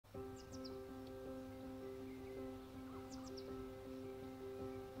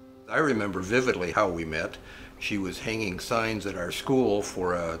I remember vividly how we met. She was hanging signs at our school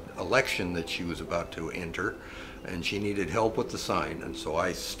for an election that she was about to enter, and she needed help with the sign. And so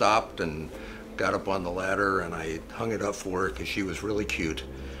I stopped and got up on the ladder and I hung it up for her because she was really cute,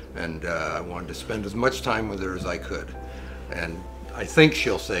 and I wanted to spend as much time with her as I could. And I think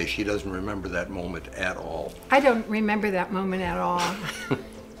she'll say she doesn't remember that moment at all. I don't remember that moment at all.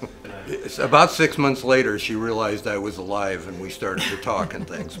 It's about 6 months later, she realized I was alive and we started to talk and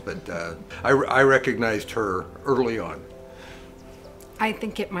things, but I recognized her early on. I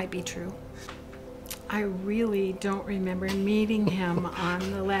think it might be true. I really don't remember meeting him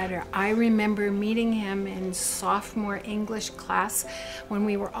on the ladder. I remember meeting him in sophomore English class when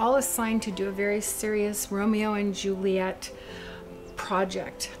we were all assigned to do a very serious Romeo and Juliet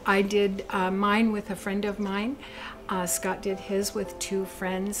project. I did mine with a friend of mine. Scott did his with two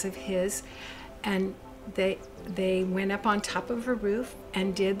friends of his, and they went up on top of a roof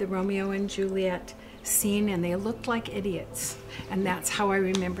and did the Romeo and Juliet scene, and they looked like idiots, and that's how I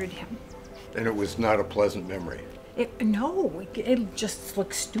remembered him. And it was not a pleasant memory. No, it just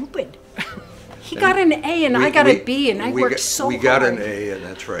looked stupid. He got an A and I got a B, and I worked so hard. We got an A, and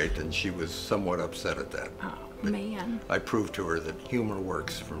that's right, and she was somewhat upset at that. Oh, man. I proved to her that humor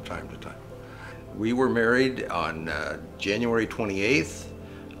works from time to time. We were married on January 28th,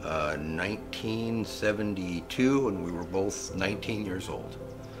 1972, and we were both 19 years old.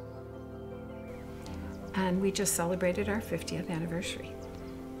 And we just celebrated our 50th anniversary.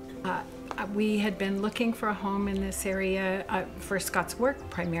 We had been looking for a home in this area for Scott's work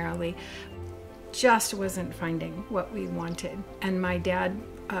primarily, just wasn't finding what we wanted. And my dad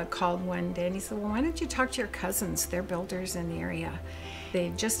called one day and he said, well, why don't you talk to your cousins? They're builders in the area. They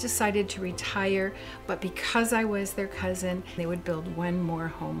just decided to retire, but because I was their cousin, they would build one more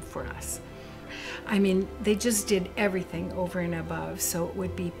home for us. I mean, they just did everything over and above, so it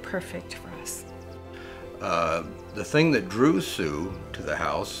would be perfect for us. The thing that drew Sue to the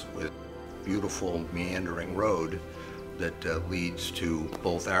house was a beautiful meandering road that leads to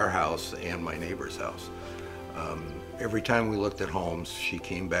both our house and my neighbor's house. Every time we looked at homes, she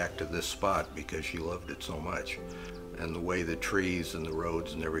came back to this spot because she loved it so much. And the way the trees and the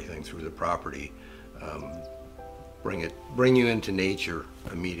roads and everything through the property bring you into nature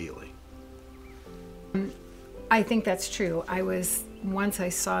immediately. I think that's true. Once I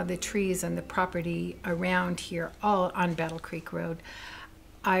saw the trees and the property around here, all on Battlecreek Road,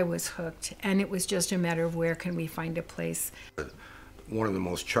 I was hooked, and it was just a matter of where can we find a place. One of the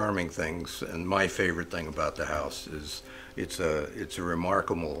most charming things, and my favorite thing about the house, is it's a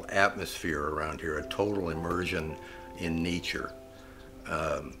remarkable atmosphere around here, a total immersion in nature.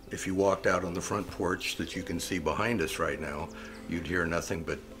 If you walked out on the front porch that you can see behind us right now, you'd hear nothing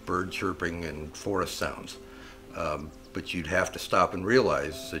but bird chirping and forest sounds. But you'd have to stop and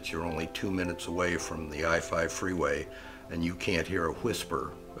realize that you're only 2 minutes away from the I-5 freeway, and you can't hear a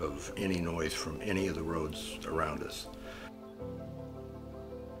whisper of any noise from any of the roads around us.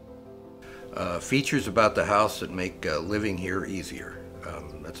 Features about the house that make living here easier.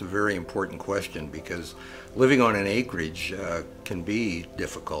 That's a very important question because living on an acreage can be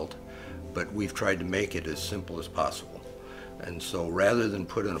difficult, but we've tried to make it as simple as possible. And so rather than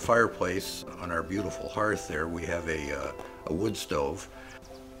put in a fireplace on our beautiful hearth there, we have a wood stove.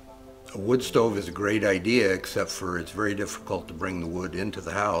 A wood stove is a great idea, except for it's very difficult to bring the wood into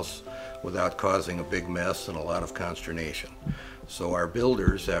the house without causing a big mess and a lot of consternation. So our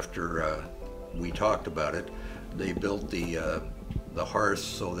builders, after we talked about it, they built the hearth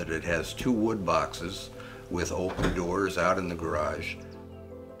so that it has 2 wood boxes with open doors out in the garage.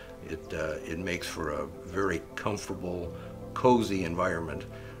 It makes for a very comfortable, cozy environment,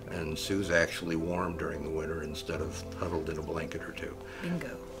 and Sue's actually warm during the winter instead of huddled in a blanket or two.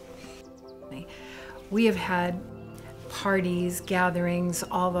 Bingo. We have had parties, gatherings,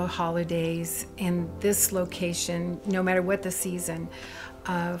 all the holidays in this location, no matter what the season,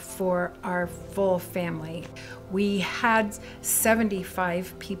 for our full family. We had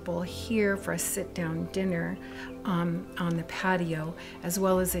 75 people here for a sit-down dinner on the patio, as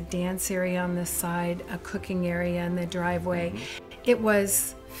well as a dance area on the side, a cooking area in the driveway. It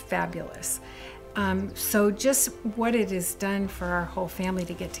was fabulous. So just what it has done for our whole family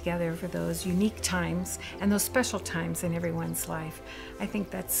to get together for those unique times and those special times in everyone's life, I think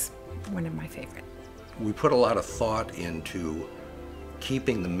that's one of my favorite. We put a lot of thought into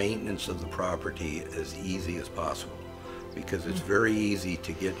keeping the maintenance of the property as easy as possible, because it's very easy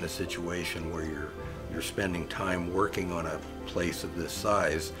to get in a situation where you're spending time working on a place of this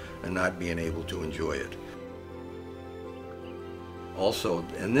size and not being able to enjoy it. Also,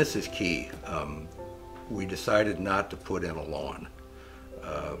 and this is key, we decided not to put in a lawn.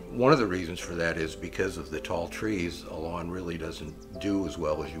 One of the reasons for that is because of the tall trees, a lawn really doesn't do as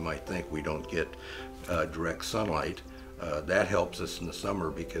well as you might think. We don't get direct sunlight. That helps us in the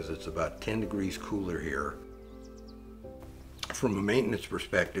summer because it's about 10 degrees cooler here. From a maintenance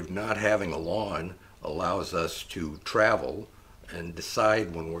perspective, not having a lawn allows us to travel and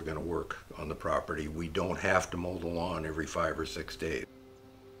decide when we're going to work on the property. We don't have to mow the lawn every 5 or 6 days.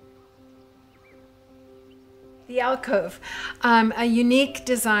 The alcove, a unique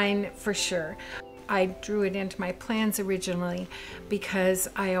design for sure. I drew it into my plans originally because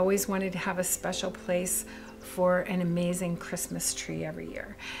I always wanted to have a special place for an amazing Christmas tree every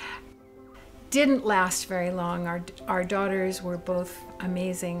year. Didn't last very long. Our daughters were both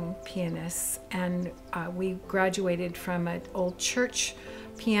amazing pianists, and we graduated from an old church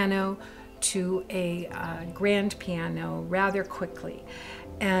piano to a grand piano rather quickly.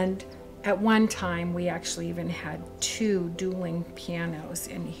 And at one time, we actually even had 2 dueling pianos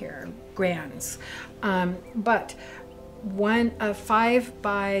in here, grands. But a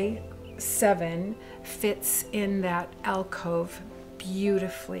 5x7 fits in that alcove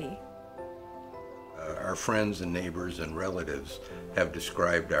beautifully. Our friends and neighbors and relatives have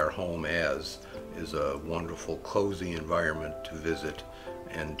described our home as a wonderful, cozy environment to visit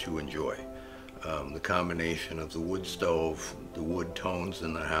and to enjoy. The combination of the wood stove, the wood tones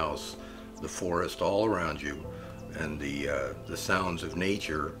in the house, the forest all around you, and the sounds of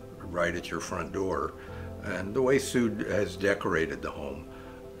nature right at your front door, and the way Sue has decorated the home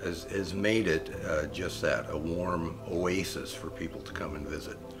has made it just that, a warm oasis for people to come and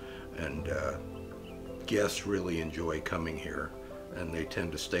visit. And guests really enjoy coming here, and they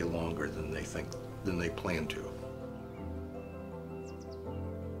tend to stay longer than they plan to.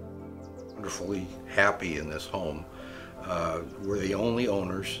 Wonderfully happy in this home. We're the only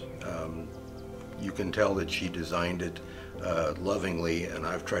owners. You can tell that she designed it lovingly, and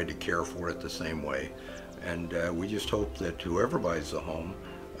I've tried to care for it the same way. And we just hope that whoever buys the home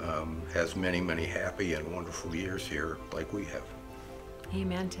has many, many happy and wonderful years here like we have.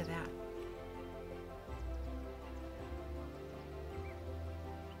 Amen to that.